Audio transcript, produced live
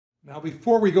Now,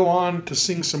 before we go on to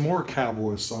sing some more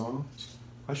cowboy songs,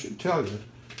 I should tell you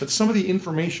that some of the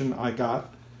information I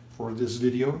got for this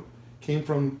video came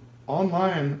from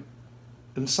online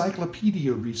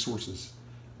encyclopedia resources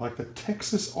like the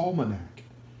Texas Almanac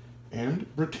and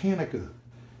Britannica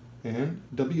and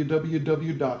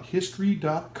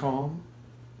www.history.com,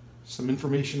 some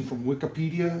information from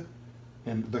Wikipedia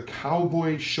and the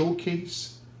Cowboy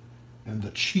Showcase and the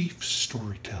Chief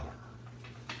Storyteller.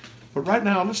 But right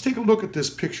now, let's take a look at this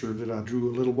picture that I drew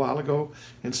a little while ago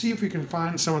and see if we can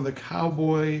find some of the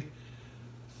cowboy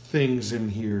things in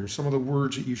here, some of the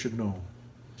words that you should know.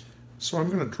 So I'm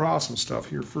going to draw some stuff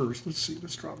here first. Let's see,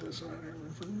 let's draw this.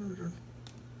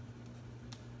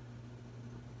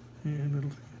 And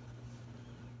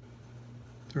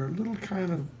they're little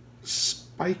kind of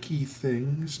spiky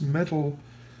things, metal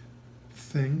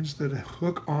things that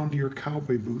hook onto your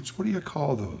cowboy boots. What do you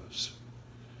call those?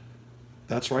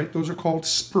 That's right, those are called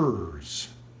spurs.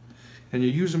 And you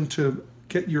use them to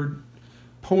get your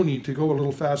pony to go a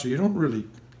little faster. You don't really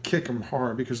kick them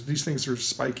hard because these things are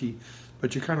spiky,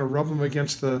 but you kind of rub them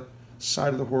against the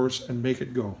side of the horse and make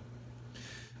it go.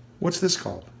 What's this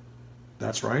called?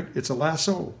 That's right, it's a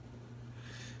lasso.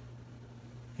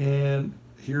 And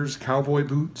here's cowboy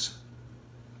boots.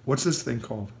 What's this thing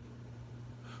called?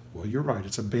 Well, you're right,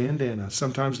 it's a bandana.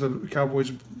 Sometimes the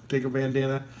cowboys take a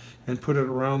bandana and put it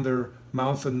around their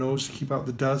mouth and nose to keep out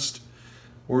the dust,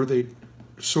 or they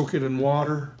soak it in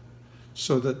water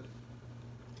so that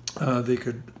they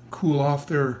could cool off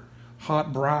their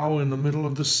hot brow in the middle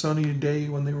of the sunny day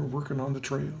when they were working on the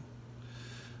trail.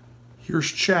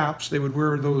 Here's chaps. They would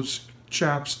wear those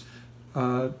chaps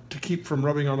to keep from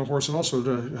rubbing on the horse and also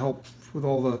to help with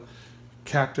all the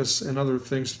cactus and other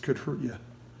things that could hurt you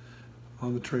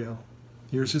on the trail.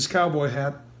 Here's his cowboy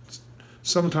hat.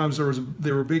 Sometimes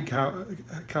they were big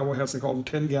cowboy hats. They called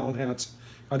them 10-gallon hats.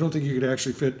 I don't think you could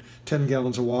actually fit 10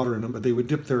 gallons of water in them, but they would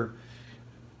dip their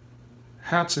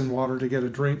hats in water to get a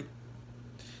drink.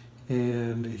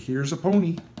 And here's a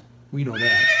pony. We know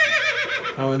that.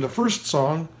 Now in the first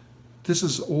song, this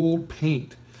is old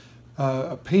paint.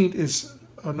 A paint is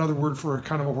another word for a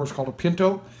kind of a horse called a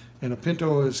pinto. And a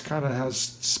pinto is kind of has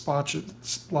spots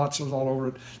all over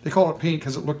it. They call it paint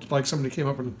because it looked like somebody came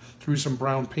up and threw some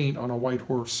brown paint on a white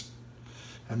horse.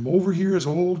 And over here is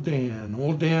old Dan.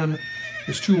 Old Dan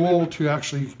is too old to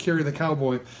actually carry the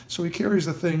cowboy, so he carries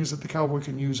the things that the cowboy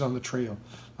can use on the trail.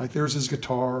 Like there's his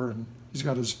guitar, and he's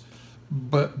got his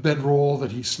bedroll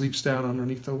that he sleeps down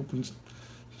underneath the open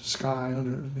sky.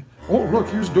 Oh, look,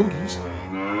 here's doggies.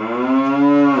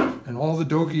 And all the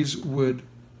doggies would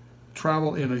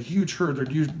travel in a huge herd.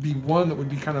 There'd usually be one that would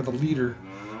be kind of the leader,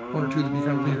 one or two that would be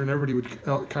kind of leader, and everybody would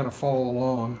kind of follow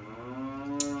along.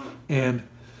 And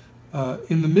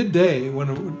in the midday, when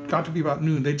it got to be about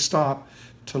noon, they'd stop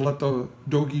to let the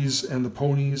doggies and the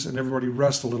ponies and everybody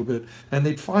rest a little bit, and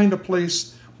they'd find a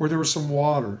place where there was some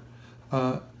water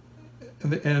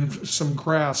and some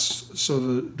grass so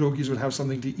the doggies would have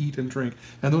something to eat and drink.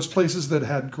 And those places that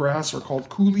had grass are called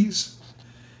coulees.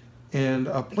 And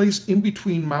a place in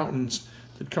between mountains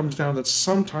that comes down that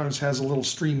sometimes has a little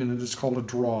stream in it is called a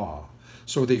draw.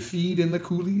 So they feed in the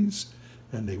coulees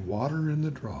and they water in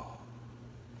the draw.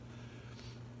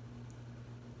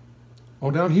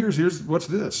 Oh, down here's what's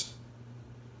this?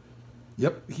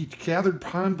 Yep, he gathered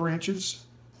pine branches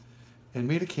and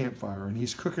made a campfire, and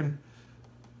he's cooking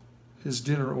his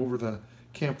dinner over the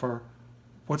campfire.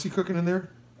 What's he cooking in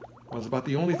there? Well, it's about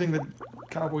the only thing that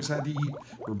cowboys had to eat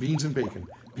were beans and bacon.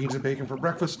 Beans and bacon for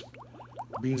breakfast,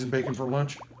 beans and bacon for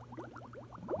lunch,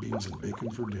 beans and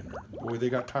bacon for dinner. Boy, they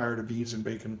got tired of beans and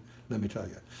bacon, let me tell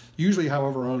you. Usually,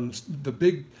 however, on the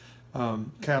big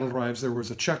cattle drives, there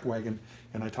was a chuck wagon,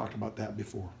 and I talked about that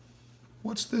before.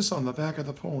 What's this on the back of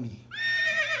the pony?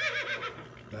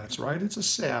 That's right, it's a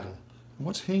saddle. And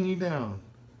what's hanging down?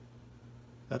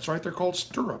 That's right, they're called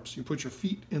stirrups. You put your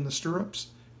feet in the stirrups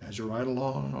as you ride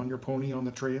along on your pony on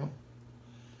the trail.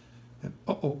 And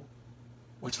uh-oh.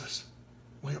 What's this?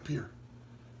 Way up here.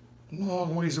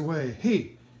 Long ways away.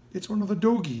 Hey, it's one of the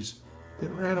doggies that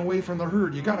ran away from the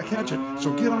herd. You gotta catch it.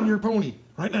 So get on your pony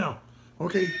right now.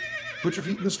 Okay, put your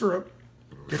feet in the stirrup,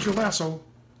 get your lasso,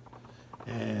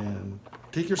 and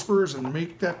take your spurs and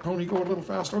make that pony go a little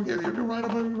faster. Okay, you're right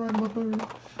up, right up,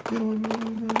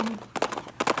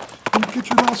 get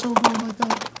your lasso going like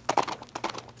that.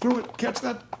 Throw it, catch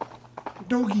that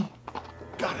doggie.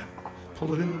 Got it.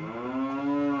 Pull it in.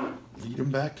 Lead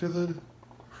him back to the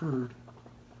herd,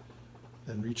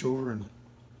 then reach over and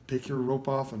take your rope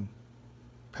off and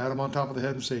pat him on top of the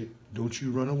head and say, "Don't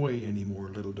you run away anymore,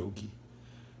 little doggie."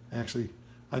 Actually,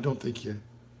 I don't think you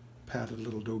patted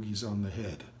little doggies on the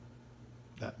head.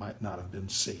 that might not have been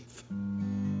safe.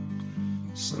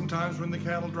 Sometimes when the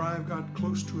cattle drive got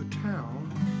close to a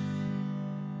town,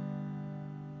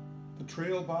 the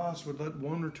trail boss would let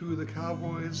one or two of the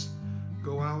cowboys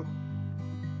go out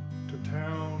to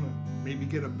town and maybe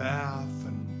get a bath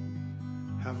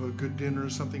and have a good dinner,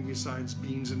 something besides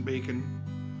beans and bacon,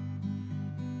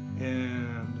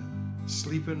 and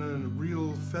sleep in a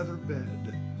real feather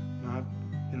bed, not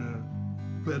in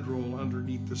a bedroll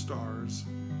underneath the stars.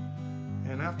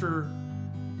 And after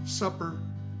supper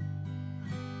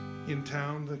in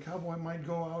town, the cowboy might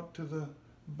go out to the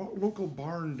local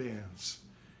barn dance,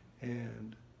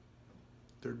 and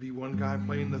there'd be one guy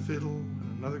playing the fiddle,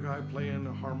 and another guy playing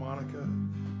a harmonica,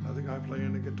 another guy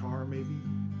playing a guitar maybe,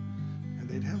 and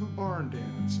they'd have a barn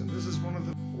dance. And this is one of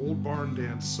the old barn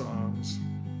dance songs,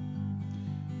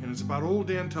 and it's about old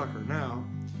Dan Tucker. Now,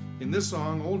 in this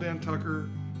song, old Dan Tucker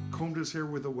combed his hair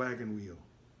with a wagon wheel.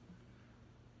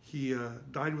 He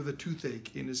died with a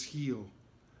toothache in his heel.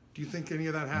 Do you think any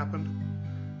of that happened?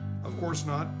 Of course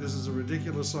not. This is a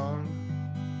ridiculous song,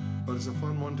 but it's a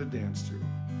fun one to dance to.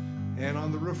 And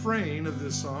on the refrain of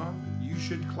this song, you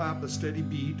should clap a steady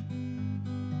beat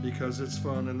because it's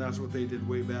fun, and that's what they did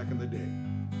way back in the day.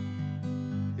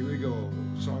 Here we go,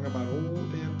 song about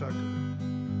old Dan Tucker.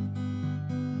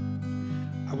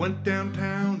 I went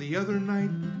downtown the other night,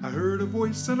 I heard a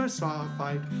voice and I saw a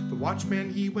fight. The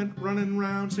watchman, he went running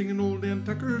round singing, old Dan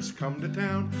Tucker's come to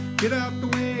town. Get out the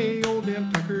way, old Dan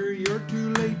Tucker, you're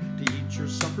too late to eat your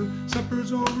supper.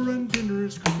 Supper's over and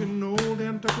dinner's cooking. Old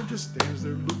Dan Tucker just stands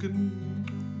there looking.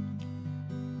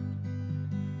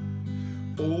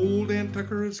 Old Dan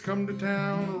Tucker has come to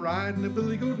town, riding a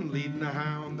billy goat and leading a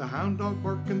hound. The hound dog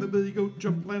bark and the billy goat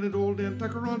jump, landed old Dan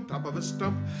Tucker on top of a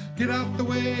stump. Get out the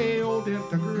way, old Dan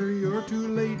Tucker, you're too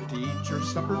late to eat your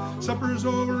supper. Supper's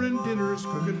over and dinner's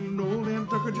cooking. Old Dan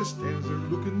Tucker just stands there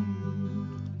looking.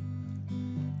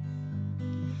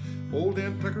 Old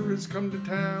Dan Tucker has come to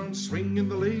town, swinging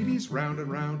the ladies round and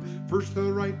round. First to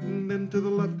the right and then to the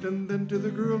left and then to the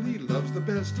girl he loves the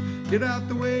best. Get out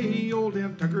the way, old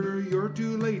Dan Tucker, you're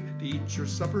too late to eat your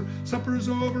supper. Supper's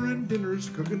over and dinner's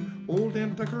cooking. Old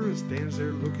Dan Tucker stands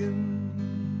there looking.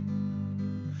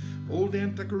 Old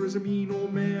Dan Tucker is a mean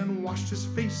old man, washed his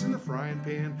face in the frying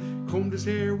pan, combed his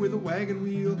hair with a wagon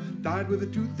wheel, died with a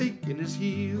toothache in his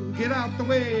heel. Get out the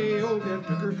way, old Dan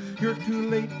Tucker, you're too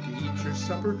late to eat your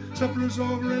supper. Supper's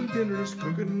over and dinner's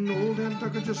cooking. Old Dan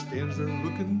Tucker just stands there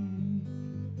looking.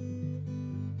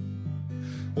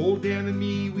 Old Dan and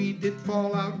me, we did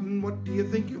fall out, and what do you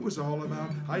think it was all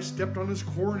about? I stepped on his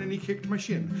corn and he kicked my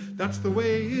shin. That's the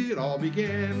way it all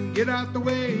began. Get out the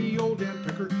way, old Dan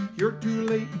Tucker, you're too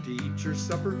late to eat your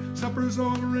supper. Supper's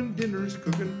over and dinner's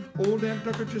cooking. Old Dan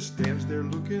Tucker just stands there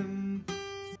looking.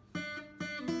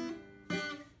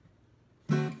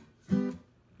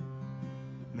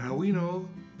 Now we know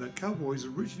that cowboys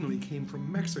originally came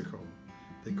from Mexico.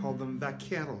 They called them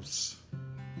vaqueros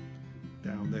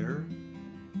down there.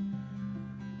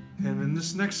 And in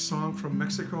this next song from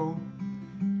Mexico,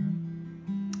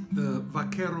 the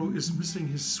vaquero is missing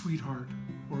his sweetheart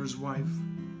or his wife,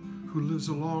 who lives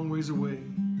a long ways away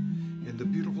in the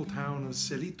beautiful town of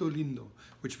Cielito Lindo,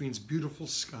 which means beautiful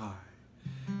sky.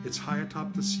 It's high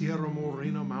atop the Sierra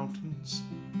Morena mountains.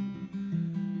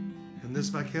 And this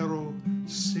vaquero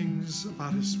sings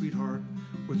about his sweetheart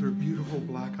with her beautiful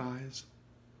black eyes.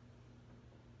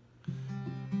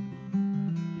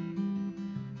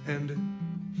 And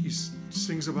he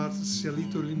sings about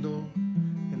Cielito Lindo,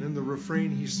 and in the refrain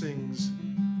he sings,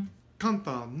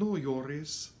 Canta, no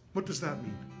llores. What does that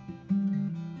mean?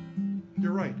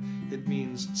 You're right, it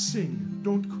means sing,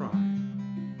 don't cry.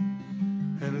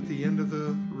 And at the end of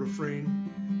the refrain,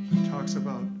 he talks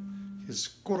about his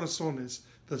corazones,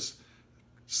 the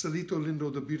Cielito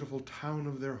Lindo, the beautiful town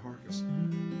of their hearts.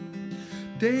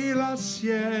 De la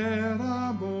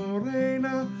Sierra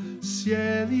Morena,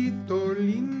 Cielito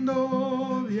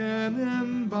Lindo,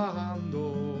 vienen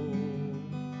bajando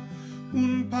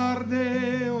un par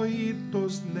de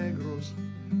ojitos negros,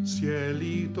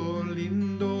 Cielito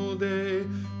Lindo de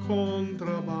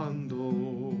contrabando.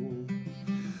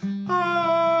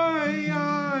 Ay,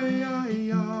 ay,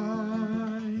 ay,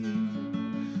 ay,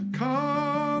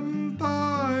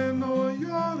 canta, no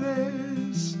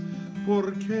llores,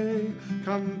 porque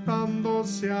cantando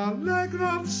se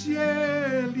alegran,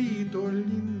 Cielito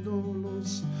Lindo,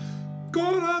 los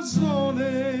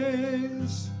corazones.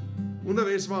 Una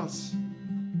vez más,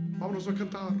 vámonos a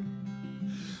cantar.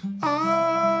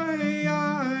 Ay,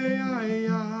 ay, ay,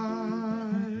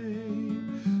 ay,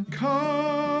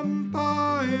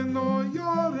 canta y no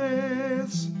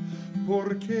llores,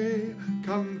 porque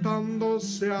cantando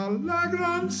se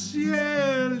alegran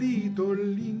cielito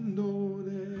lindo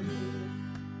de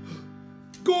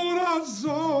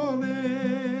corazones.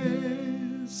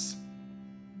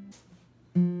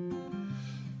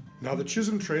 Now the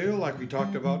Chisholm Trail, like we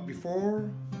talked about before,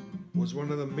 was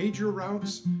one of the major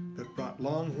routes that brought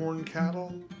longhorn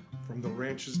cattle from the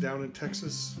ranches down in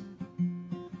Texas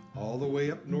all the way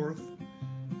up north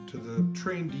to the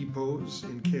train depots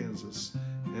in Kansas.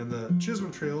 And the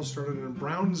Chisholm Trail started in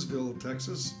Brownsville,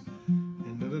 Texas,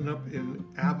 and ended up in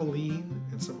Abilene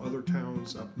and some other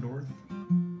towns up north.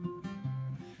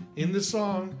 In this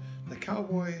song, the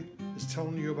cowboy is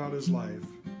telling you about his life,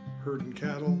 herding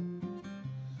cattle,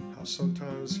 how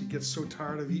sometimes he gets so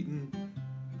tired of eating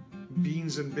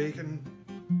beans and bacon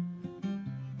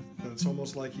that it's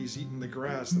almost like he's eating the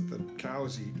grass that the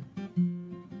cows eat.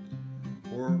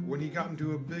 Or when he got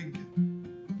into a big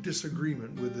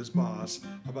disagreement with his boss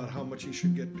about how much he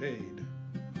should get paid,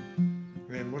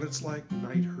 and what it's like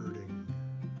night herding.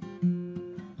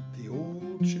 The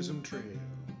old Chisholm Trail.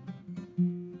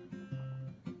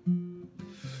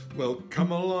 Well,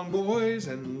 come along, boys,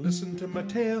 and listen to my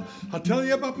tale. I'll tell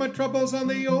you about my troubles on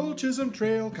the old Chisholm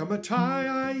Trail. Come a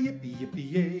tie, yippee,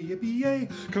 yippee, yay, yippee, yay.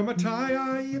 Come a tie,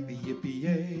 yippee, yippee,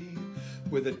 yay.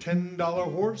 With a $10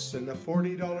 horse and a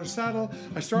 $40 saddle,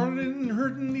 I started in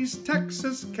herding these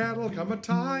Texas cattle. Come a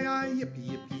tie, yippee,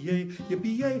 yippee, yay,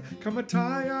 yippee, yay. Come a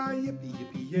tie, yippee,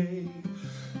 yippee, yay.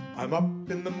 I'm up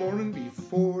in the morning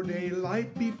before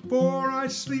daylight. Before I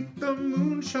sleep, the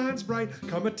moon shines bright.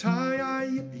 Come a tie,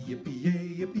 yippee, yippee,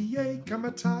 yay, yippee, yay. Come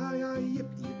a tie,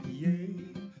 yippee, yippee, yay.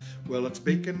 Well, it's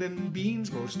bacon and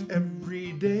beans most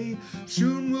every day.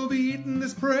 Soon we'll be eating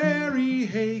this prairie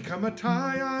hay. Come a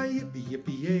tie, yippee,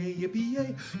 yippee, yay, yippee,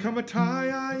 yay. Come a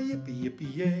tie, yippee,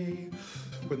 yippee, yay.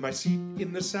 With my seat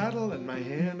in the saddle and my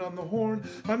hand on the horn,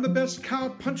 I'm the best cow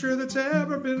puncher that's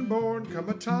ever been born. Come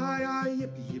a tie,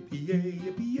 yippee, yippee, yay,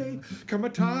 yippee, yay. Come a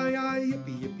tie,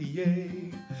 yippee, yippee,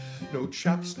 yay. No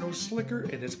chaps, no slicker,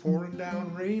 and it's pouring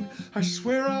down rain. I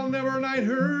swear I'll never night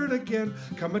herd again.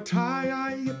 Come a tie,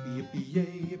 yippee, yippee,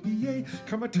 yay, yippee, yay.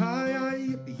 Come a tie,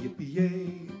 yippee, yippee,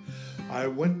 yay. I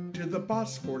went to the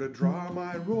boss for to draw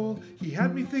my roll. He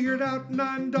had me figured out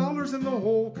 $9 in the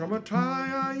hole. Come a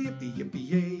tie, yippee, yippee,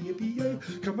 yay, yippee, yay.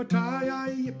 Come a tie,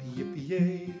 yippee, yippee,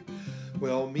 yay.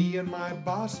 Well, me and my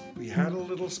boss, we had a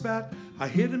little spat. I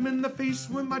hit him in the face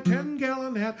with my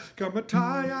 10-gallon hat. Come a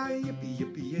tie, yippee,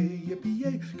 yippee, yay, yippee,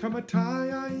 yay. Come a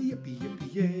tie, yippee,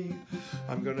 yippee, yay.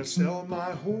 I'm gonna sell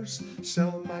my horse,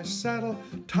 sell my saddle.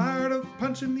 Tired of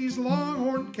punching these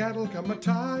longhorn cattle. Come a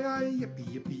tie, yippee,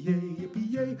 yippee, yay,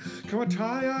 yippee, yay. Come a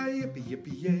tie, yippee,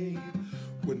 yippee, yay.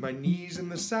 With my knees in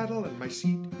the saddle and my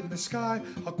seat in the sky,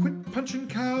 I'll quit punching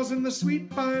cows in the sweet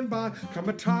by and by. Come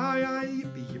a tie,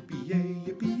 yippee, yippee, yay,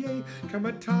 yippee, yay. Come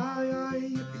a tie,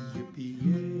 yippee,